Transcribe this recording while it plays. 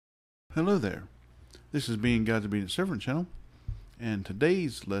Hello there. This is Being God's Obedient Servant channel, and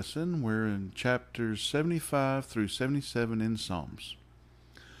today's lesson we're in chapters 75 through 77 in Psalms.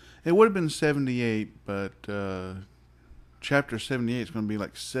 It would have been 78, but chapter 78 is going to be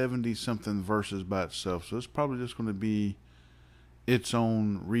like 70 something verses by itself, so it's probably just going to be its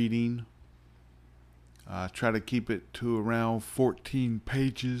own reading. I try to keep it to around 14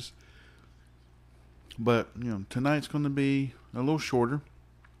 pages, but tonight's going to be a little shorter.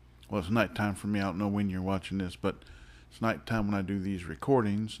 Well, it's nighttime for me. I don't know when you're watching this, but it's nighttime when I do these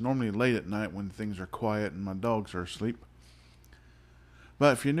recordings. Normally late at night when things are quiet and my dogs are asleep.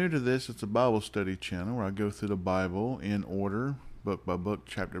 But if you're new to this, it's a Bible study channel where I go through the Bible in order, book by book,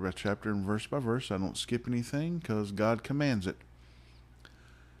 chapter by chapter, and verse by verse. I don't skip anything because God commands it.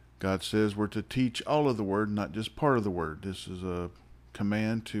 God says we're to teach all of the Word, not just part of the Word. This is a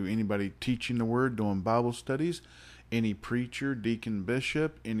command to anybody teaching the Word, doing Bible studies. Any preacher, deacon,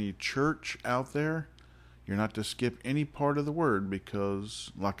 bishop, any church out there, you're not to skip any part of the Word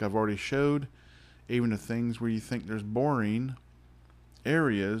because, like I've already showed, even the things where you think there's boring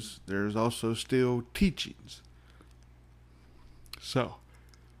areas, there's also still teachings. So,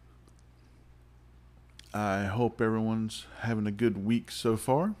 I hope everyone's having a good week so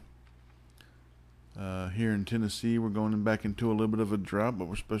far. Here in Tennessee, we're going back into a little bit of a drought, but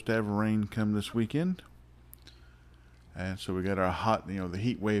we're supposed to have rain come this weekend. And so we got our the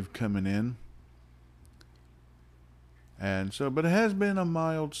heat wave coming in. And so, but it has been a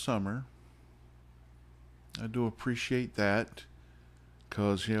mild summer. I do appreciate that.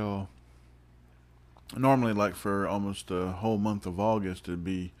 Because, normally like for almost a whole month of August, it'd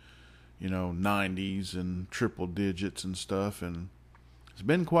be, 90s and triple digits and stuff. And it's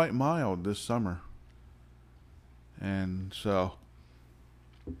been quite mild this summer. And so,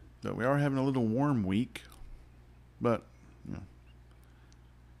 but we are having a little warm week. But,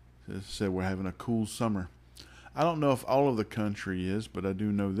 as I said, we're having a cool summer. I don't know if all of the country is, but I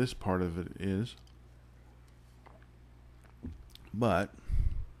do know this part of it is. But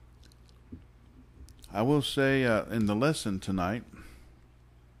I will say in the lesson tonight,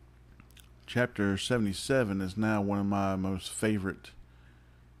 chapter 77 is now one of my most favorite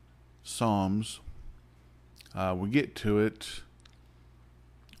Psalms. We get to it.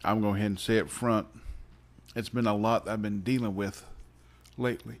 I'm going to go ahead and say it front. It's been a lot I've been dealing with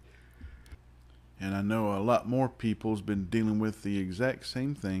lately. And I know a lot more people's been dealing with the exact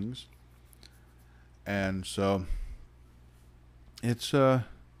same things. And so it's still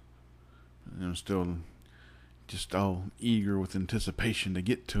just all eager with anticipation to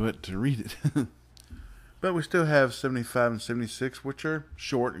get to it, to read it. But we still have 75 and 76, which are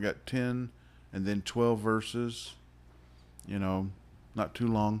short. We got 10 and then 12 verses. Not too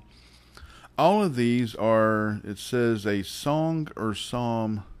long. All of these are, it says, a song or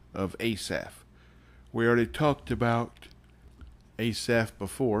psalm of Asaph. We already talked about Asaph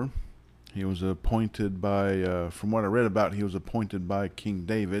before. He was appointed by, from what I read about, he was appointed by King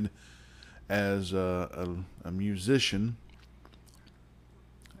David as a musician.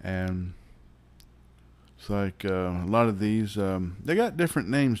 And it's like a lot of these, they got different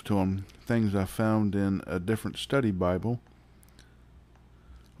names to them. Things I found in a different study Bible.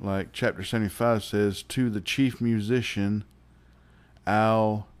 Like chapter 75 says, to the chief musician,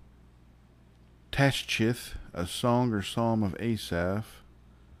 Al-Tashchith, a song or psalm of Asaph.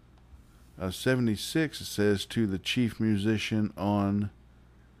 76 it says, to the chief musician on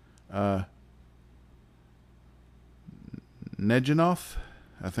Neginoth.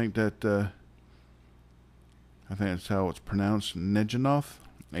 I think that's how it's pronounced, Neginoth,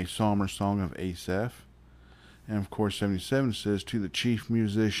 a psalm or song of Asaph. And of course 77 says, to the chief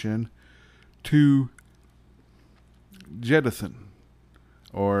musician, to Jeduthun,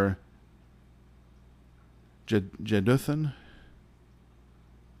 or Jeduthun.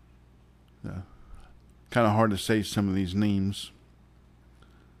 Kind of hard to say some of these names.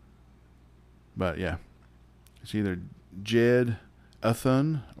 But yeah, it's either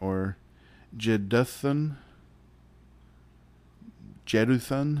Jeduthun or Jeduthun,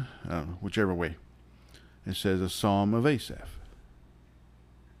 whichever way. It says a psalm of Asaph.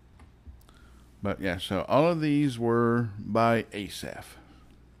 But yeah, so all of these were by Asaph.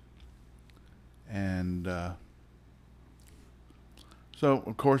 And so,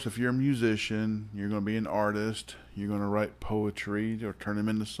 of course, if you're a musician, you're going to be an artist, you're going to write poetry or turn them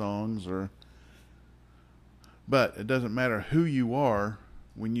into songs. But it doesn't matter who you are.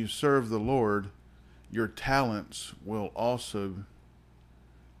 When you serve the Lord, your talents will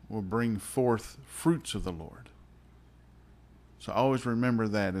bring forth fruits of the Lord. So always remember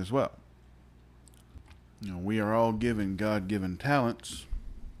that as well. We are all given God-given talents,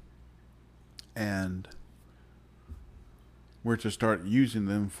 and we're to start using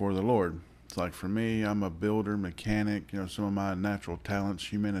them for the Lord. It's like for me, I'm a builder, mechanic, some of my natural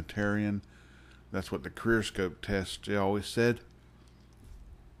talents, humanitarian. That's what the career scope test always said.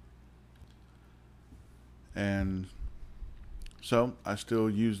 And so I still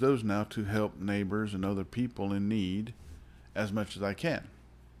use those now to help neighbors and other people in need as much as I can.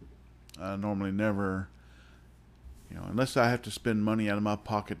 I normally never, unless I have to spend money out of my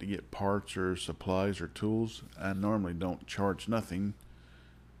pocket to get parts or supplies or tools, I normally don't charge nothing,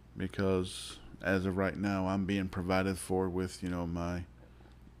 because as of right now, I'm being provided for with, my,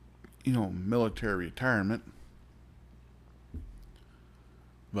 military retirement.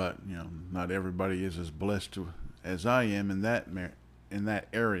 But, not everybody is as blessed as I am in that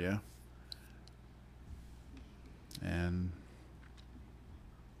area. And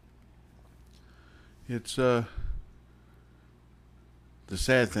it's, the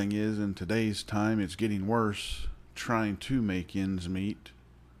sad thing is, in today's time, it's getting worse trying to make ends meet.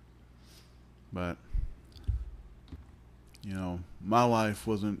 But, my life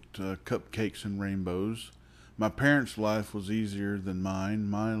wasn't cupcakes and rainbows. My parents' life was easier than mine.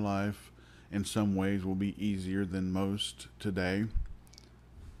 My life, in some ways, will be easier than most today.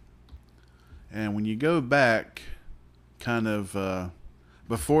 And when you go back, kind of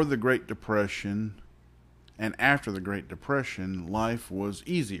before the Great Depression and after the Great Depression, life was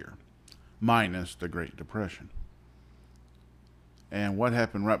easier, minus the Great Depression. And what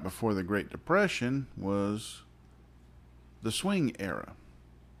happened right before the Great Depression was the swing era.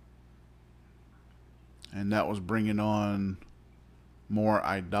 And that was bringing on more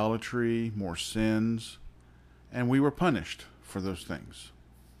idolatry, more sins, and we were punished for those things.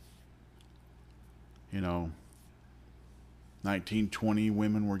 1920,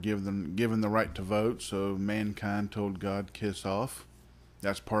 women were given the right to vote, so mankind told God, kiss off.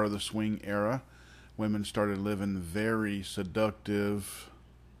 That's part of the swing era. Women started living very seductive,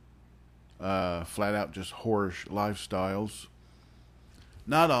 flat out just whorish lifestyles.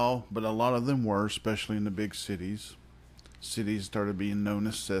 Not all, but a lot of them were, especially in the big cities. Cities started being known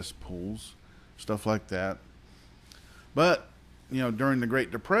as cesspools, stuff like that. But, during the Great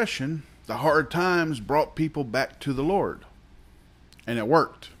Depression, the hard times brought people back to the Lord. And it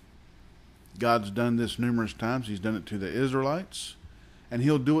worked. God's done this numerous times. He's done it to the Israelites, and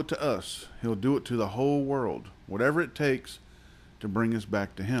He'll do it to us. He'll do it to the whole world. Whatever it takes to bring us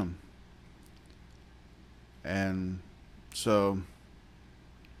back to Him. And so,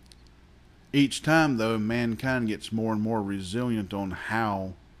 each time, though, mankind gets more and more resilient on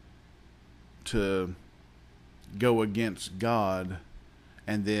how to go against God,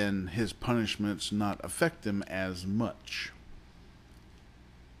 and then His punishments not affect them as much.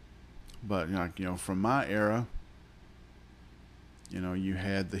 But, from my era, you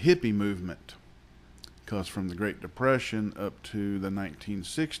had the hippie movement. Because from the Great Depression up to the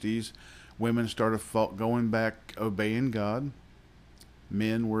 1960s, women started going back, obeying God.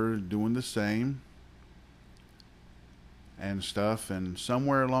 Men were doing the same and stuff. And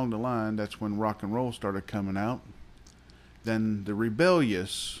somewhere along the line, that's when rock and roll started coming out. Then the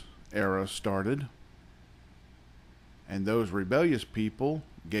rebellious era started. And those rebellious people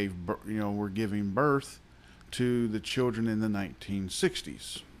were giving birth to the children in the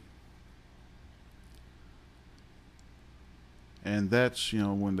 1960s. And that's,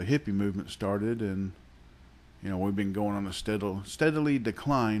 when the hippie movement started, and, we've been going on a steadily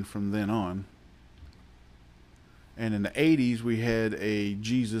decline from then on. And in the 80s, we had a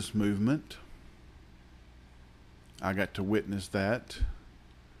Jesus movement. I got to witness that.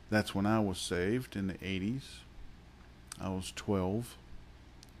 That's when I was saved, in the 80s. I was 12.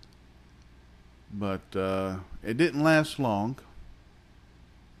 But it didn't last long,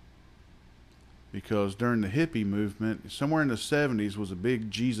 because during the hippie movement, somewhere in the 70s was a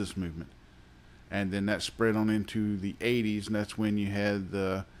big Jesus movement. And then that spread on into the 80s, and that's when you had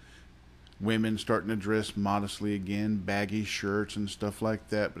the women starting to dress modestly again, baggy shirts and stuff like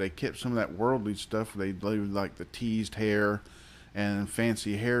that. But they kept some of that worldly stuff. They lived like the teased hair and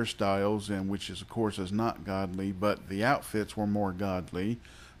fancy hairstyles, and which is, of course, is not godly, but the outfits were more godly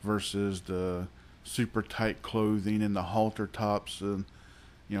versus the super tight clothing and the halter tops and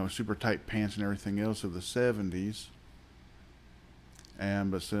super tight pants and everything else of the 70s.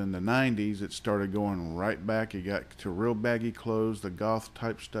 But so in the 90s, it started going right back. It got to real baggy clothes, the goth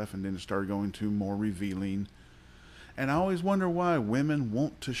type stuff, and then it started going to more revealing. And I always wonder why women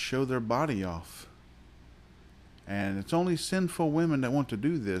want to show their body off. And it's only sinful women that want to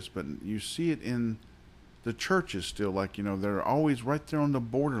do this, but you see it in the churches still. Like, they're always right there on the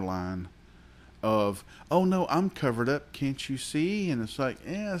borderline of, oh no, I'm covered up, can't you see? And it's like,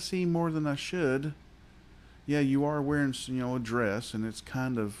 yeah, I see more than I should. Yeah, you are wearing, a dress, and it's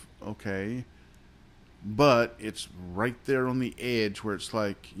kind of okay, but it's right there on the edge where it's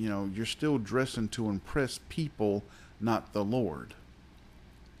like, you're still dressing to impress people, not the Lord.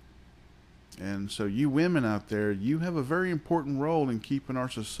 And so you women out there, you have a very important role in keeping our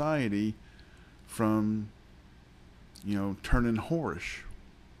society from, turning whorish.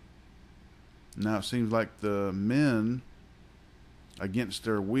 Now it seems like the men, against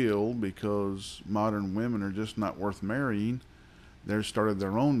their will, because modern women are just not worth marrying, they've started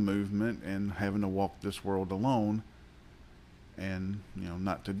their own movement and having to walk this world alone and,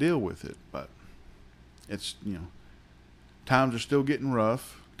 not to deal with it. But it's, times are still getting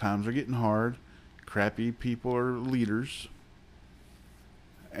rough. Times are getting hard. Crappy people are leaders.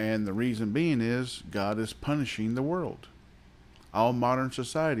 And the reason being is God is punishing the world. All modern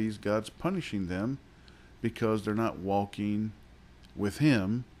societies, God's punishing them because they're not walking with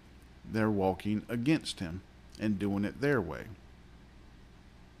Him. They're walking against Him and doing it their way.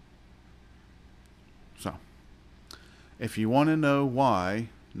 So, if you want to know why,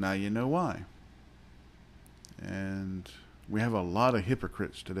 now you know why. And we have a lot of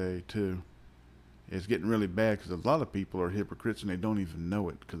hypocrites today, too. It's getting really bad because a lot of people are hypocrites and they don't even know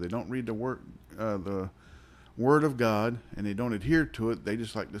it because they don't read the Word of God, and they don't adhere to it. They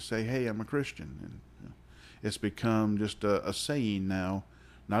just like to say, hey, I'm a Christian. And it's become just a saying now,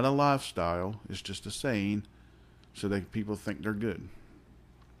 not a lifestyle. It's just a saying so that people think they're good.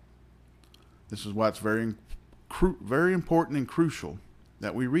 This is why it's very, very important and crucial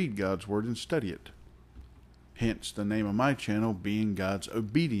that we read God's Word and study it. Hence the name of my channel being God's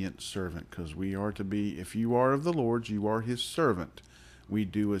obedient servant, because we are to be, if you are of the Lord's, you are His servant. We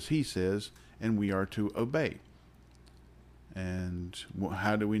do as He says, and we are to obey. And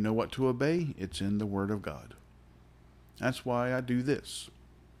how do we know what to obey? It's in the Word of God. That's why I do this.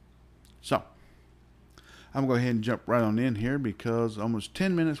 So, I'm going to go ahead and jump right on in here because almost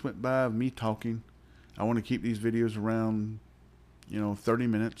 10 minutes went by of me talking. I want to keep these videos around, 30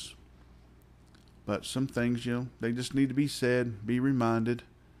 minutes. But some things, they just need to be said, be reminded.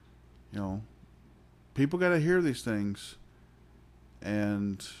 People got to hear these things.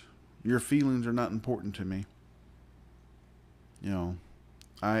 And your feelings are not important to me.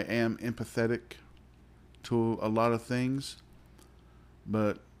 I am empathetic to a lot of things.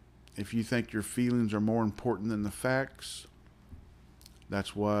 But if you think your feelings are more important than the facts,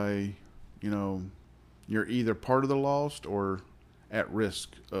 that's why, you're either part of the lost or at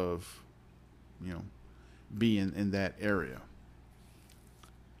risk of, being in that area.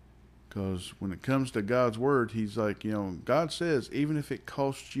 Because when it comes to God's Word, He's like, God says, even if it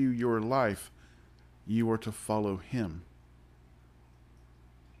costs you your life, you are to follow Him.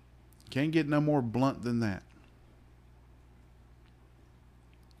 Can't get no more blunt than that.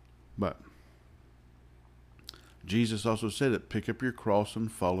 But Jesus also said it, pick up your cross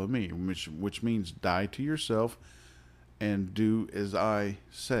and follow me, which means die to yourself and do as I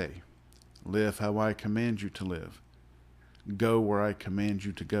say. Live how I command you to live. Go where I command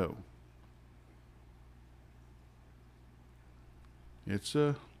you to go. It's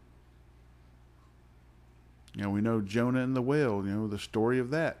we know Jonah and the whale, the story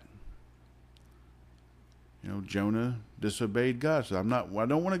of that. Jonah disobeyed God. Said, I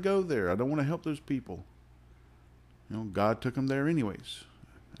don't want to go there. I don't want to help those people. God took him there anyways,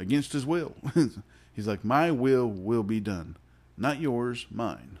 against his will. He's like, my will be done. Not yours,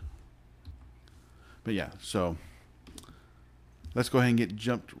 mine. But yeah, so let's go ahead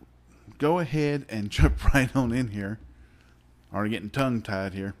and jump right on in here. Already getting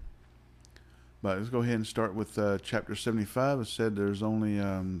tongue-tied here. But let's go ahead and start with chapter 75. It said there's only,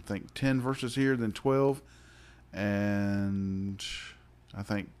 I think, 10 verses here, then 12, and I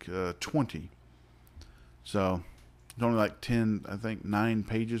think 20. So it's only like 10, I think 9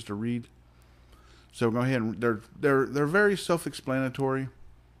 pages to read. So go ahead and they're very self-explanatory.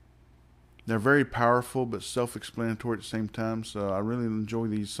 They're very powerful but self-explanatory at the same time. So I really enjoy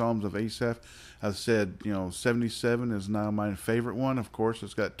these Psalms of Asaph. As I said, 77 is now my favorite one. Of course,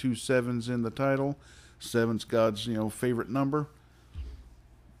 it's got 2 sevens in the title. 7's God's, favorite number.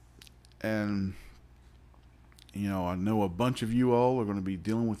 And, I know a bunch of you all are going to be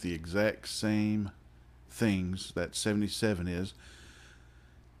dealing with the exact same things that 77 is.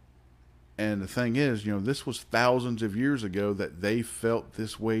 And the thing is, this was thousands of years ago that they felt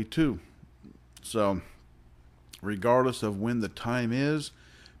this way too. So, regardless of when the time is,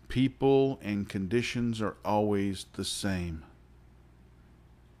 people and conditions are always the same.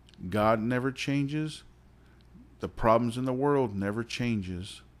 God never changes. The problems in the world never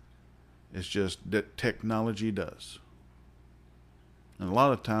changes. It's just that technology does. And a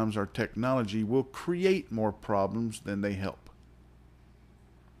lot of times our technology will create more problems than they help.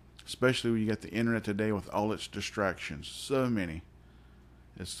 Especially when you got the internet today with all its distractions. So many.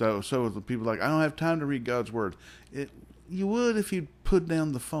 It's so the people like, I don't have time to read God's word. You would if you'd put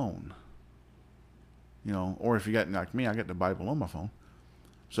down the phone. Or if you got, like me, I got the Bible on my phone.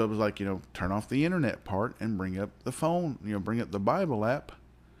 So it was like, turn off the internet part and bring up the phone, bring up the Bible app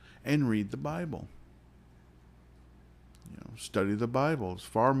and read the Bible. Study the Bible. It's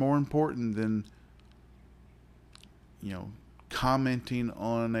far more important than, commenting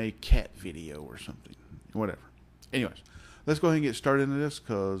on a cat video or something. Whatever. Anyways, let's go ahead and get started into this,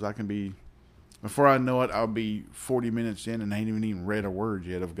 because before I know it, I'll be 40 minutes in and I ain't even read a word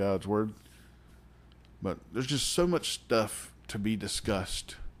yet of God's word. But there's just so much stuff to be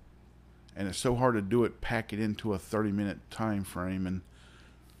discussed. And it's so hard to do it, pack it into a 30-minute time frame. And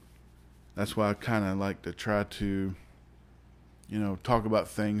that's why I kind of like to try to, talk about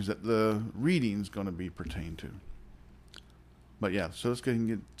things that the reading's going to be pertained to. But yeah, so let's go ahead and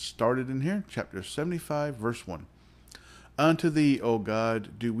get started in here. Chapter 75, verse 1. Unto thee, O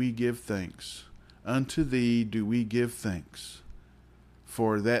God, do we give thanks. Unto thee do we give thanks.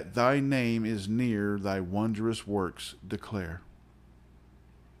 For that thy name is near, thy wondrous works declare.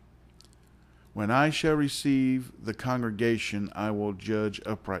 When I shall receive the congregation, I will judge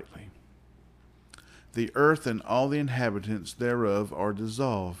uprightly. The earth and all the inhabitants thereof are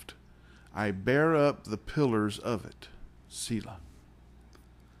dissolved. I bear up the pillars of it. Selah.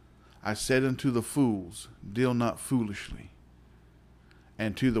 I said unto the fools, deal not foolishly.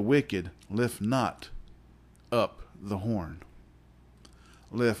 And to the wicked, lift not up the horn.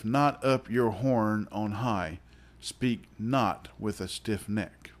 Lift not up your horn on high. Speak not with a stiff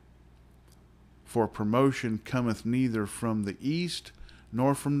neck. For promotion cometh neither from the east,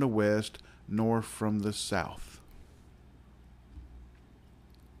 nor from the west, nor from the south.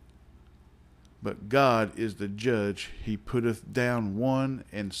 But God is the judge. He putteth down one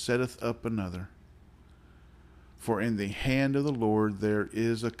and setteth up another. For in the hand of the Lord there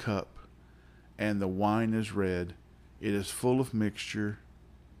is a cup, and the wine is red. It is full of mixture.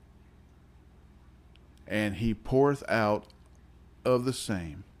 And he poureth out of the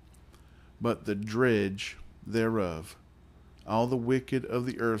same. But the dredge thereof, all the wicked of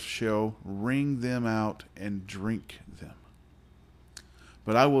the earth shall wring them out and drink them.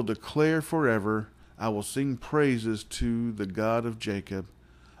 But I will declare forever, I will sing praises to the God of Jacob.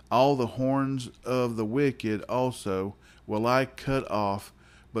 All the horns of the wicked also will I cut off,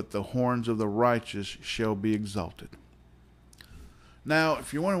 but the horns of the righteous shall be exalted. Now,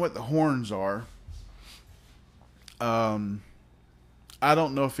 if you're wondering what the horns are, I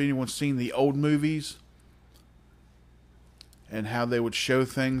don't know if anyone's seen the old movies and how they would show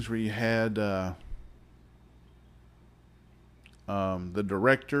things where you had the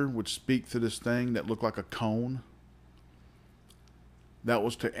director would speak to this thing that looked like a cone. That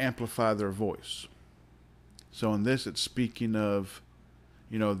was to amplify their voice. So in this, it's speaking of,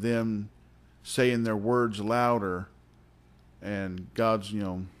 them saying their words louder, and God's,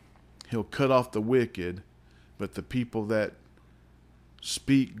 he'll cut off the wicked, but the people that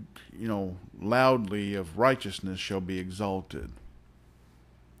speak, loudly of righteousness shall be exalted.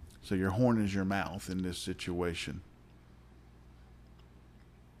 So your horn is your mouth in this situation.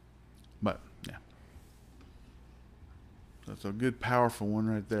 But, yeah. That's a good, powerful one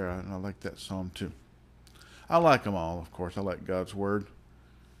right there. I like that psalm too. I like them all, of course. I like God's word.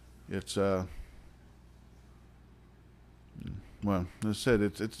 It's, well, as I said,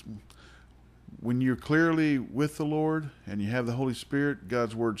 it's when you're clearly with the Lord and you have the Holy Spirit,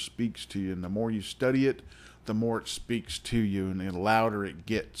 God's word speaks to you. And the more you study it, the more it speaks to you, and the louder it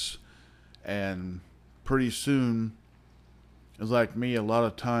gets. And pretty soon, it's like me, a lot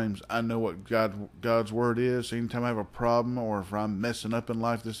of times I know what God's word is. Anytime I have a problem, or if I'm messing up in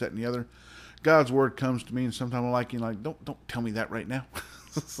life, this, that, and the other, God's word comes to me, and sometimes I'm like, don't tell me that right now.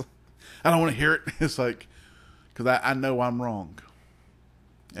 I don't want to hear it. It's like, because I know I'm wrong.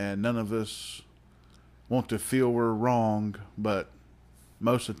 And none of us want to feel we're wrong, but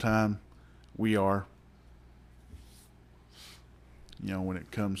most of the time we are. When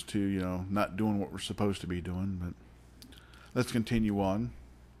it comes to, not doing what we're supposed to be doing. But let's continue on.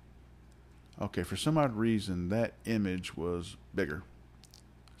 Okay, for some odd reason, that image was bigger.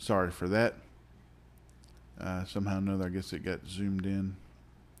 Sorry for that. Somehow or another, I guess it got zoomed in.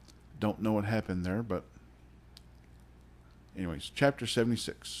 Don't know what happened there, but anyways, chapter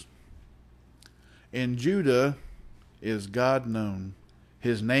 76. In Judah is God known.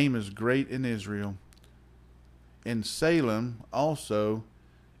 His name is great in Israel. In Salem also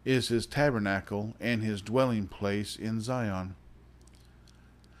is his tabernacle and his dwelling place in Zion.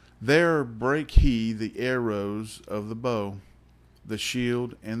 There brake he the arrows of the bow, the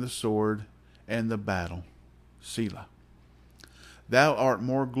shield and the sword, and the battle. Selah. Thou art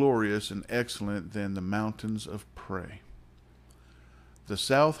more glorious and excellent than the mountains of prey. The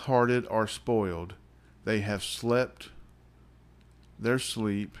south-hearted are spoiled. They have slept their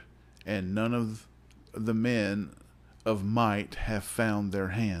sleep, and none of the men of might have found their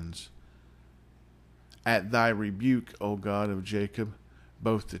hands. At thy rebuke, O God of Jacob,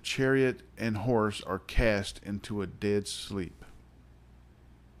 both the chariot and horse are cast into a dead sleep.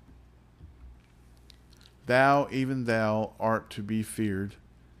 Thou, even thou, art to be feared,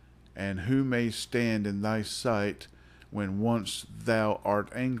 and who may stand in thy sight when once thou art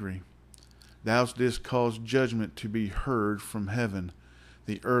angry? Thou didst cause judgment to be heard from heaven.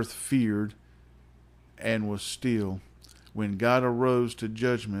 The earth feared and was still, when God arose to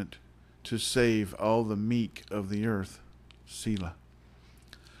judgment to save all the meek of the earth. Selah.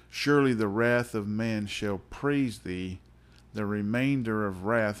 Surely the wrath of man shall praise thee, the remainder of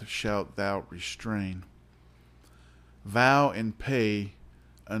wrath shalt thou restrain. Vow and pay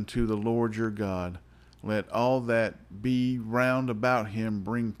unto the Lord your God. Let all that be round about him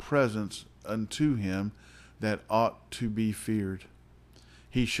bring presents unto him that ought to be feared.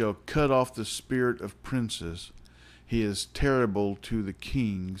 He shall cut off the spirit of princes. He is terrible to the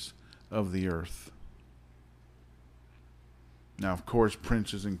kings of the earth. Now, of course,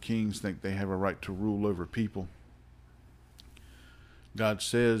 princes and kings think they have a right to rule over people. God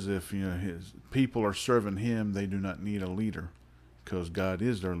says if his people are serving him, they do not need a leader, because God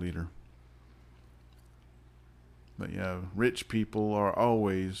is their leader. But rich people are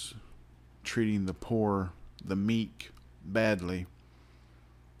always treating the poor, the meek, badly.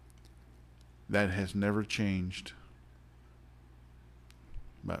 That has never changed.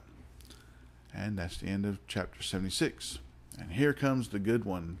 And that's the end of chapter 76. And here comes the good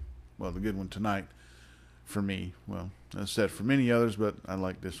one. Well, the good one tonight for me. Well, as said for many others, but I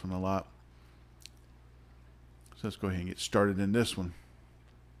like this one a lot. So let's go ahead and get started in this one.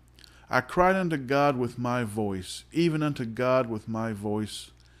 I cried unto God with my voice, even unto God with my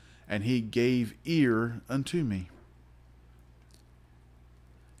voice, and he gave ear unto me.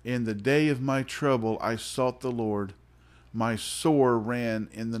 In the day of my trouble I sought the Lord. My sore ran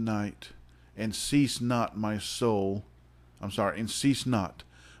in the night, and ceased not my soul. And ceased not.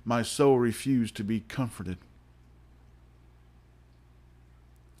 My soul refused to be comforted.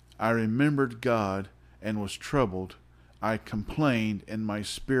 I remembered God and was troubled. I complained, and my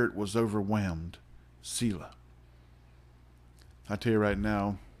spirit was overwhelmed. Selah. I tell you right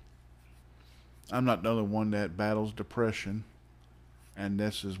now, I'm not the only one that battles depression. And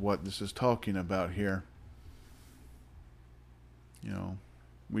this is what this is talking about here.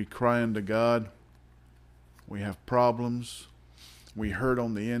 We cry unto God. We have problems. We hurt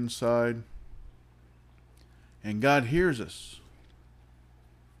on the inside. And God hears us.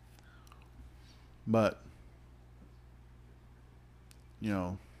 But,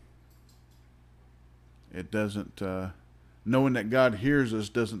 it doesn't, knowing that God hears us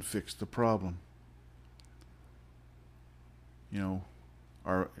doesn't fix the problem.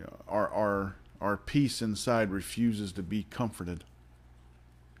 Our peace inside refuses to be comforted.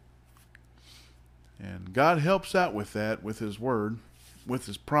 And God helps out with that, with his word, with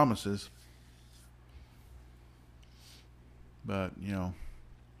his promises. But,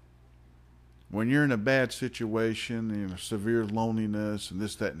 when you're in a bad situation, severe loneliness and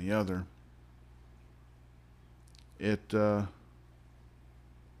this, that, and the other, it's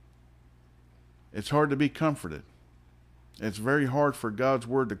hard to be comforted. It's very hard for God's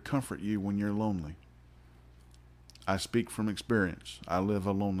word to comfort you when you're lonely. I speak from experience. I live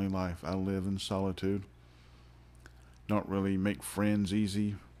a lonely life. I live in solitude. Don't really make friends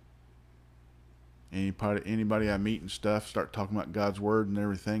easy. Anybody I meet and stuff start talking about God's word and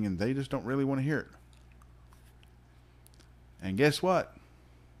everything, and they just don't really want to hear it. And guess what?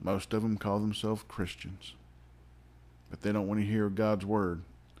 Most of them call themselves Christians. But they don't want to hear God's word.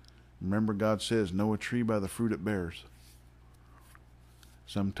 Remember, God says, know a tree by the fruit it bears.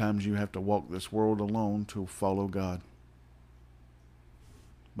 Sometimes you have to walk this world alone to follow God.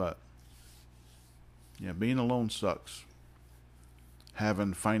 But, being alone sucks.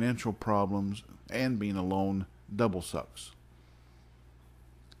 Having financial problems and being alone double sucks.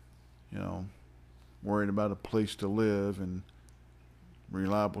 Worried about a place to live and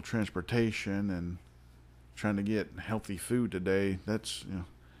reliable transportation and trying to get healthy food today. That's,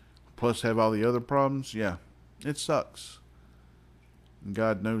 plus have all the other problems. Yeah, it sucks. And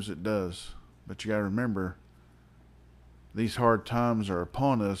God knows it does. But you got to remember, these hard times are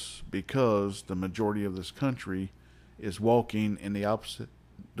upon us because the majority of this country is walking in the opposite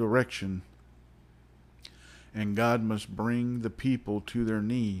direction. And God must bring the people to their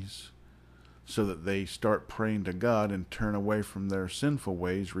knees so that they start praying to God and turn away from their sinful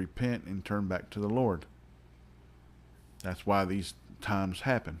ways, repent, and turn back to the Lord. That's why these times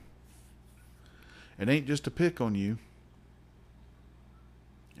happen. It ain't just to pick on you.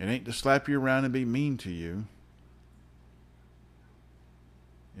 It ain't to slap you around and be mean to you.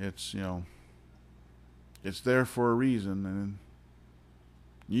 It's, it's there for a reason. And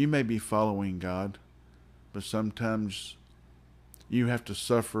you may be following God, but sometimes you have to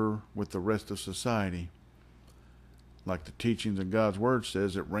suffer with the rest of society. Like the teachings of God's Word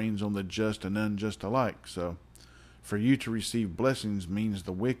says, it rains on the just and unjust alike. So for you to receive blessings means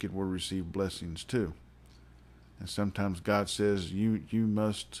the wicked will receive blessings too. And sometimes God says you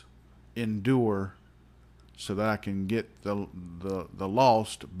must endure so that I can get the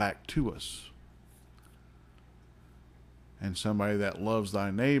lost back to us. And somebody that loves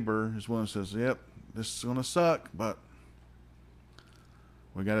thy neighbor is one that says, yep, this is going to suck, but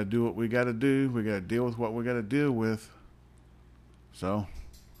we got to do what we got to do. We got to deal with what we got to deal with. So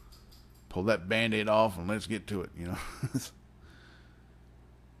pull that Band-Aid off and let's get to it,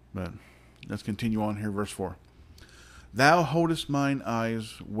 But let's continue on here, verse 4. Thou holdest mine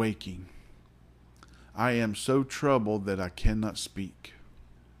eyes waking. I am so troubled that I cannot speak.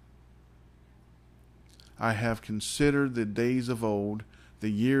 I have considered the days of old,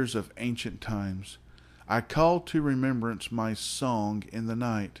 the years of ancient times. I call to remembrance my song in the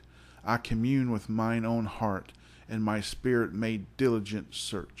night. I commune with mine own heart, and my spirit made diligent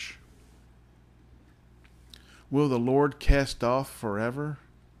search. Will the Lord cast off forever?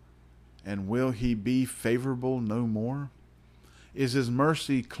 And will he be favorable no more? Is his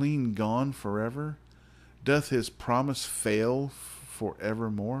mercy clean gone forever? Doth his promise fail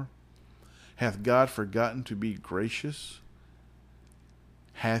forevermore? Hath God forgotten to be gracious?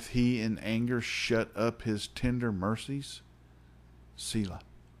 Hath he in anger shut up his tender mercies? Selah.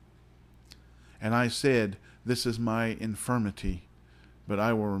 And I said, this is my infirmity, but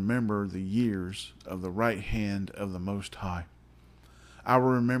I will remember the years of the right hand of the Most High. I will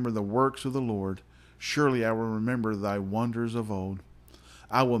remember the works of the Lord. Surely I will remember thy wonders of old.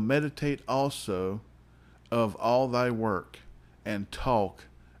 I will meditate also of all thy work, and talk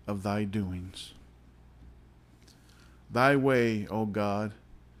of thy doings. Thy way, O God,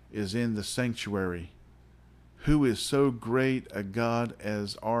 is in the sanctuary. Who is so great a God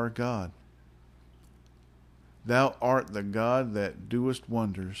as our God? Thou art the God that doest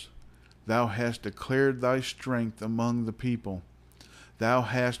wonders. Thou hast declared thy strength among the people. Thou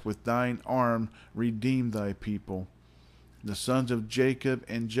hast with thine arm redeemed thy people, the sons of Jacob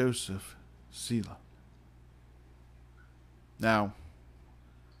and Joseph. Selah. Now,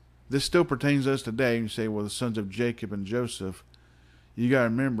 this still pertains to us today. You say, well, the sons of Jacob and Joseph. You got to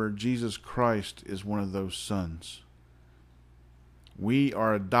remember, Jesus Christ is one of those sons. We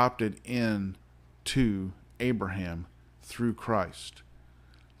are adopted into Abraham through Christ.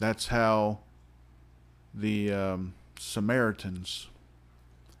 That's how the Samaritans,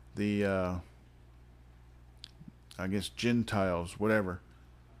 the I guess Gentiles, whatever,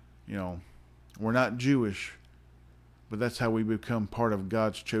 we're not Jewish, but that's how we become part of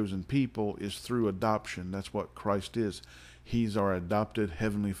God's chosen people, is through adoption. That's what Christ is. He's our adopted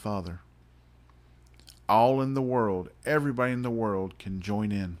Heavenly Father. All in the world, everybody in the world can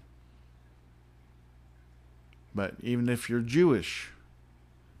join in. But even if you're Jewish,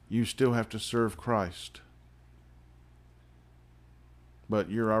 you still have to serve Christ.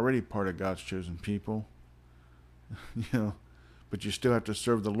 But you're already part of God's chosen people. But you still have to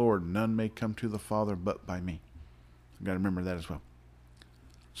serve the Lord. None may come to the Father but by me. You've got to remember that as well.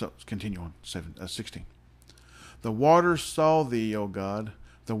 So let's continue on. 16. The waters saw thee, O God.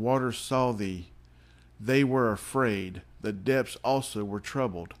 The waters saw thee. They were afraid. The depths also were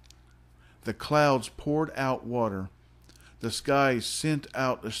troubled. The clouds poured out water. The skies sent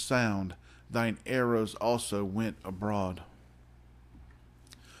out a sound. Thine arrows also went abroad.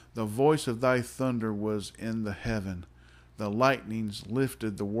 The voice of thy thunder was in the heaven. The lightnings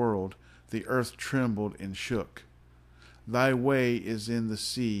lifted the world. The earth trembled and shook. Thy way is in the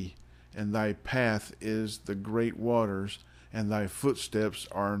sea, and thy path is the great waters, and thy footsteps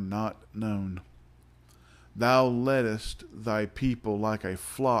are not known. Thou leddest thy people like a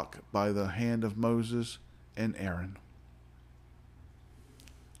flock by the hand of Moses and Aaron.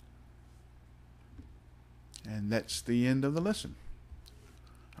 And that's the end of the lesson.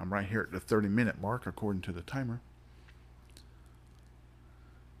 I'm right here at the 30-minute mark according to the timer.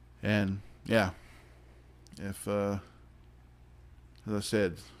 And yeah, if As I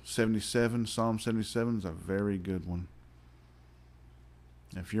said, 77, Psalm 77 is a very good one.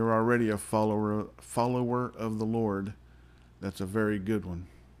 If you're already a follower of the Lord, that's a very good one.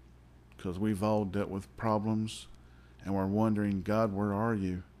 Because we've all dealt with problems and we're wondering, God, where are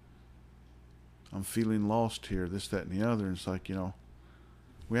you? I'm feeling lost here, this, that, and the other. And it's like,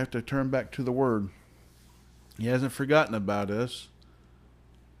 we have to turn back to the Word. He hasn't forgotten about us.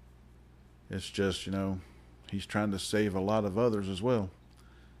 It's just, He's trying to save a lot of others as well.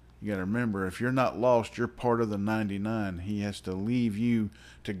 You got to remember, if you're not lost, you're part of the 99. He has to leave you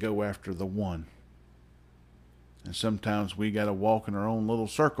to go after the one. And sometimes we got to walk in our own little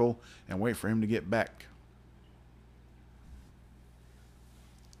circle and wait for Him to get back.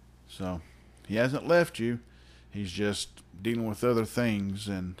 So, He hasn't left you. He's just dealing with other things.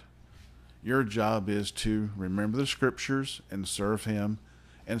 And your job is to remember the Scriptures and serve Him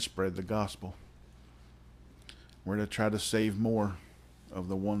and spread the gospel. We're to try to save more of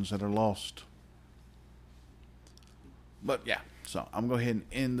the ones that are lost. But yeah, so I'm going to go ahead and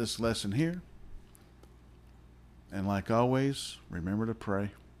end this lesson here. And like always, remember to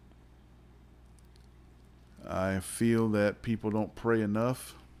pray. I feel that people don't pray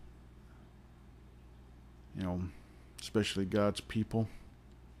enough. Especially God's people.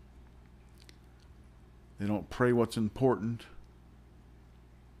 They don't pray what's important.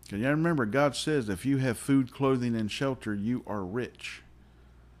 And you remember, God says if you have food, clothing, and shelter, you are rich.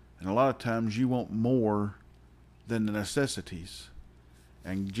 And a lot of times you want more than the necessities.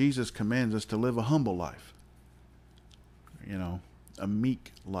 And Jesus commands us to live a humble life. A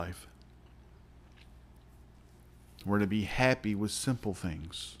meek life. We're to be happy with simple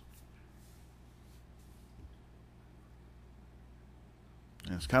things.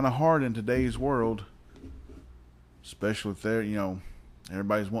 And it's kind of hard in today's world, especially if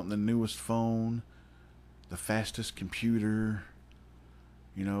everybody's wanting the newest phone, the fastest computer,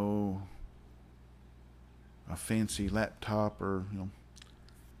 a fancy laptop, or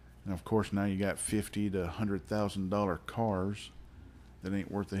and of course now you got $50,000 to $100,000 cars that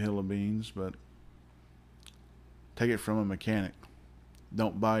ain't worth a hill of beans. But take it from a mechanic.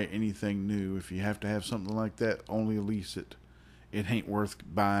 Don't buy anything new. If you have to have something like that, only lease it. It ain't worth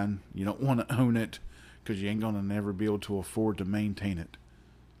buying. You don't want to own it because you ain't gonna never be able to afford to maintain it.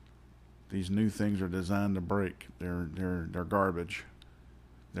 These new things are designed to break. They're garbage.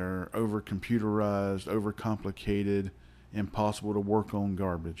 They're over computerized, over complicated, impossible to work on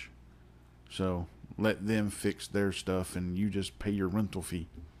garbage. So let them fix their stuff and you just pay your rental fee.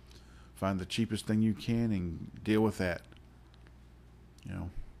 Find the cheapest thing you can and deal with that.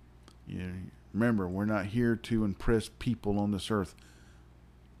 Remember, we're not here to impress people on this earth.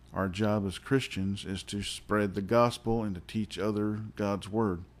 Our job as Christians is to spread the gospel and to teach others God's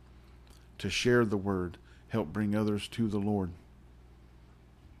word. To share the word, help bring others to the Lord.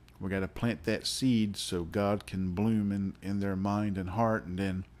 We got to plant that seed so God can bloom in their mind and heart and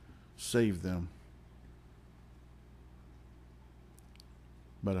then save them.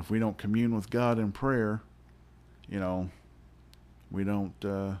 But if we don't commune with God in prayer, we don't,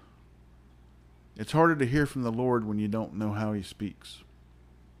 it's harder to hear from the Lord when you don't know how He speaks.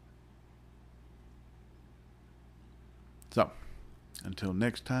 So, until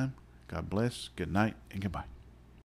next time, God bless, good night, and goodbye.